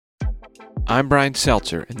I'm Brian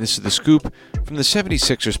Seltzer, and this is The Scoop from the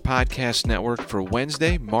 76ers Podcast Network for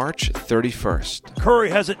Wednesday, March 31st. Curry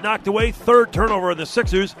has it knocked away. Third turnover on the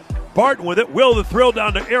Sixers. Barton with it. Will the thrill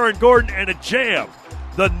down to Aaron Gordon and a jam.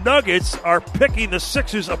 The Nuggets are picking the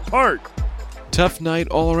Sixers apart. Tough night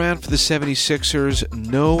all around for the 76ers.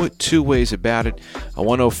 No two ways about it. A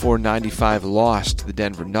 104-95 loss to the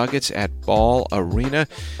Denver Nuggets at Ball Arena.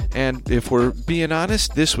 And if we're being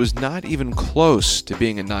honest, this was not even close to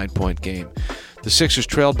being a 9-point game. The Sixers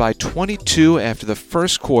trailed by 22 after the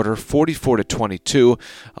first quarter, 44-22,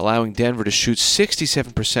 allowing Denver to shoot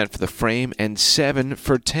 67% for the frame and 7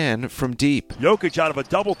 for 10 from deep. Jokic out of a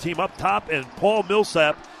double team up top, and Paul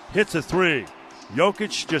Millsap hits a three.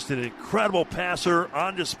 Jokic, just an incredible passer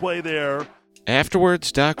on display there.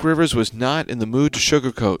 Afterwards, Doc Rivers was not in the mood to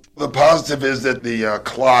sugarcoat. The positive is that the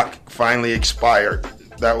clock finally expired.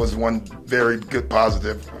 That was one very good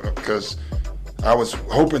positive because I was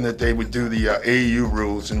hoping that they would do the AAU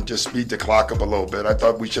rules and just speed the clock up a little bit. I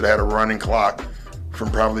thought we should have had a running clock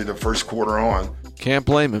from probably the first quarter on. Can't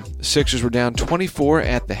blame him. The Sixers were down 24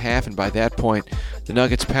 at the half, and by that point, the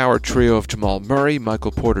Nuggets' power trio of Jamal Murray,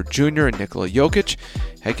 Michael Porter Jr., and Nikola Jokic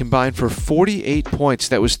had combined for 48 points.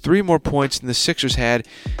 That was 3 more points than the Sixers had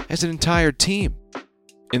as an entire team.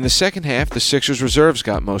 In the second half, the Sixers reserves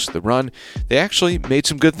got most of the run. They actually made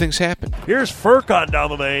some good things happen. Here's Furkan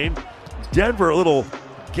down the lane. Denver, a little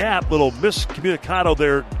gap, little miscommunicado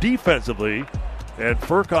there defensively. And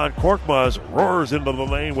Furkan Korkmaz roars into the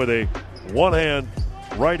lane with a one-hand,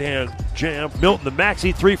 right-hand jam. Milton the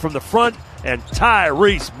Maxey three from the front, and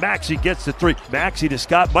Tyrese Maxey gets the three. Maxey to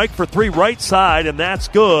Scott Mike for three right side, and that's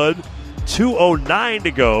good. 2:09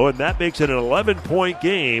 to go, and that makes it an 11-point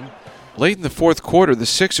game. Late in the fourth quarter, the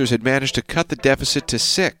Sixers had managed to cut the deficit to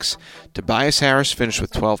 6. Tobias Harris finished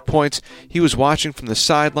with 12 points. He was watching from the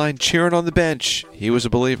sideline, cheering on the bench. He was a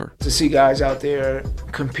believer. To see guys out there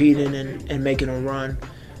competing and making a run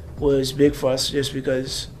was big for us just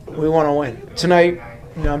because we want to win. Tonight,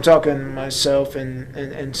 I'm talking myself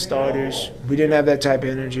and starters. We didn't have that type of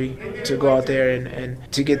energy to go out there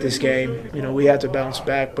and to get this game. We had to bounce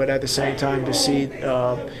back, but at the same time to see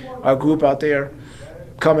our group out there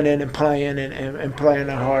coming in and playing and playing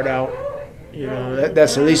their heart out,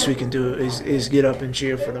 that's the least we can do is get up and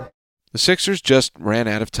cheer for them. The Sixers just ran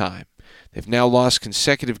out of time. They've now lost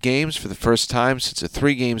consecutive games for the first time since a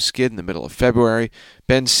 3-game skid in the middle of February.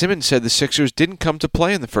 Ben Simmons said the Sixers didn't come to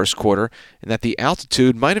play in the first quarter and that the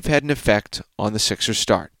altitude might have had an effect on the Sixers'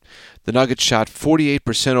 start. The Nuggets shot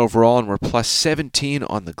 48% overall and were plus 17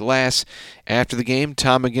 on the glass. After the game,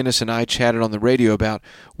 Tom McGinnis and I chatted on the radio about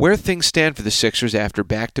where things stand for the Sixers after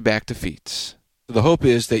back-to-back defeats. The hope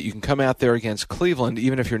is that you can come out there against Cleveland,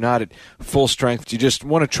 even if you're not at full strength. You just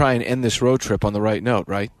want to try and end this road trip on the right note,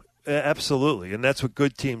 right? Absolutely, and that's what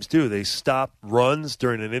good teams do. They stop runs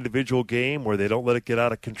during an individual game where they don't let it get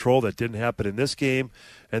out of control. That didn't happen in this game.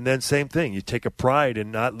 And then same thing, you take a pride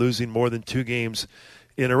in not losing more than 2 games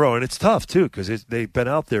in a row. And it's tough, too, because they've been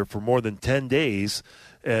out there for more than 10 days,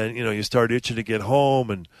 and you start itching to get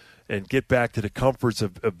home and get back to the comforts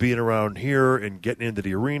of being around here and getting into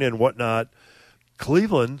the arena and whatnot.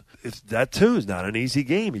 Cleveland, that too is not an easy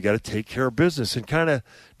game. You got to take care of business and kind of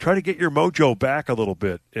try to get your mojo back a little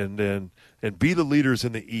bit and be the leaders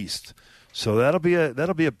in the East. So that'll be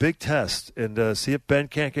a big test, and see if Ben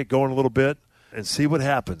can't get going a little bit and see what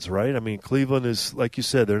happens. Right? I mean, Cleveland is, like you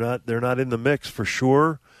said, they're not in the mix for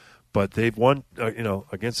sure, but they've won.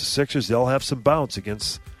 Against the Sixers, they'll have some bounce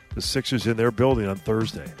against the Sixers in their building on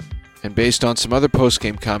Thursday. And based on some other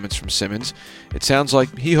post-game comments from Simmons, it sounds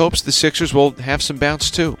like he hopes the Sixers will have some bounce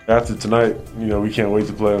too. After tonight, we can't wait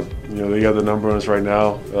to play them. They got the number on us right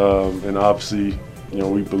now, and obviously,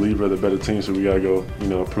 we believe we're the better team, so we got to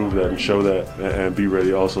go, prove that and show that and be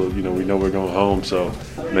ready. Also, we know we're going home, so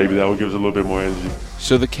maybe that will give us a little bit more energy.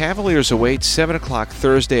 So the Cavaliers await 7 o'clock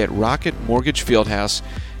Thursday at Rocket Mortgage Fieldhouse.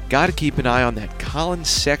 Got to keep an eye on that Colin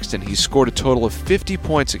Sexton. He scored a total of 50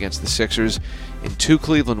 points against the Sixers in 2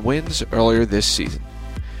 Cleveland wins earlier this season.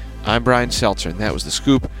 I'm Brian Seltzer, and that was The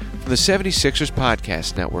Scoop from the 76ers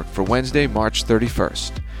Podcast Network for Wednesday, March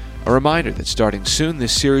 31st. A reminder that starting soon,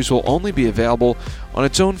 this series will only be available on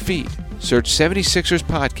its own feed. Search 76ers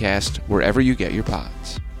Podcast wherever you get your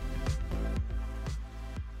pods.